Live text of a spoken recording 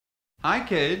Hi,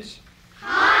 kids.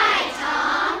 Hi,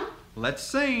 Tom. Let's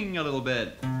sing a little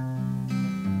bit.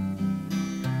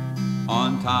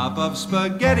 On top of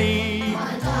spaghetti,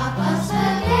 On top of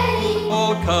spaghetti,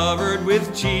 all covered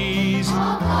with cheese,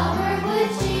 all covered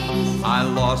with cheese. I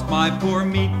lost my poor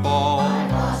meatball I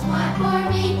lost my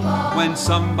poor meatball. when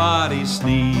somebody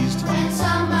sneezed. When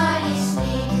somebody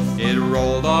sneezed, It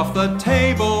rolled off the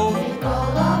table it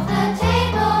rolled off the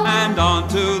table and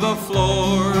onto the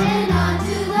floor. and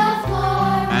onto the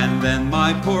floor. And then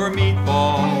my poor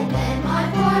meatball And then my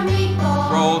poor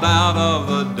meatball rolled out of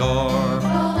the door.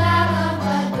 rolled out of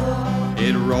the door.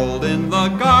 It rolled in the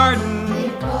garden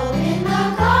It rolled in the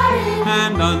garden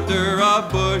and under a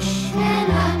bush.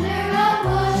 and under a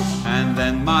bush. And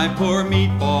then my poor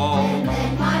meatball And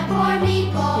then my poor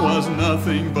meatball was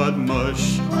nothing but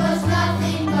mush. was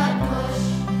nothing but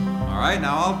mush. All right,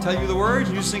 now I'll tell you the words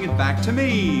and you sing it back to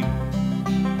me.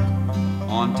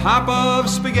 On top of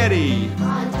spaghetti,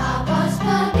 On top of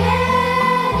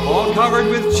spaghetti, all covered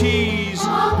with cheese,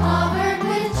 all covered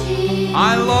with cheese.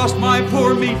 I lost my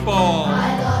poor meatball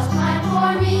I lost my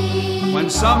poor meatball when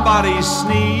somebody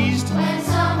sneezed. When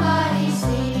somebody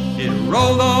sneezed, It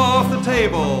rolled off the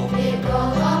table it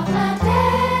rolled off the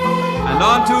table and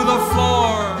onto the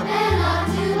floor. and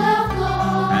onto the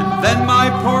floor. And then my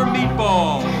poor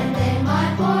meatball And then my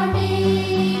poor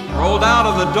meatball rolled out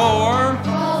of the door.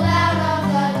 rolled out of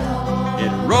the door.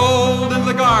 It rolled in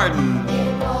the garden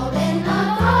It rolled in the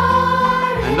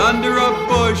garden and under a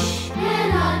bush.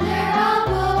 and under a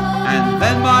bush. And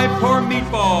then my poor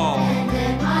meatball And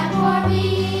then my poor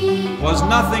meatball was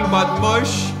nothing but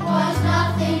mush. was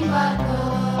nothing but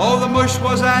mush. Oh, the mush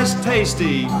was as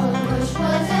tasty Oh, the mush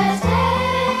was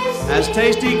as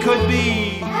tasty could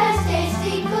be. as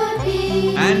tasty could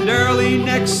be. And early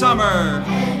next summer,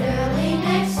 And early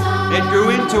next summer, it grew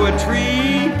into a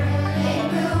tree. It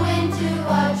grew into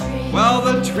a tree. Well,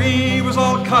 the tree was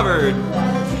all covered The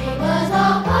tree was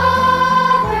all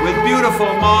covered with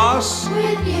beautiful moss.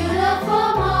 with beautiful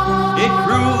moss. It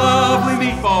grew lovely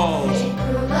meatballs It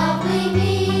grew lovely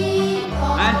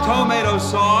meatballs and tomato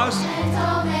sauce. and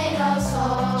tomato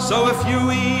sauce. So if you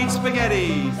eat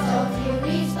spaghetti, So if you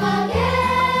eat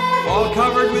spaghetti, all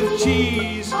covered with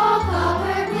cheese, all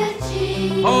covered with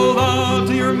cheese, hold on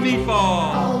to your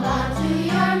meatball. hold on to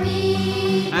your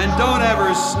meatball And don't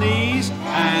ever sneeze,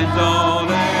 and don't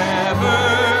ever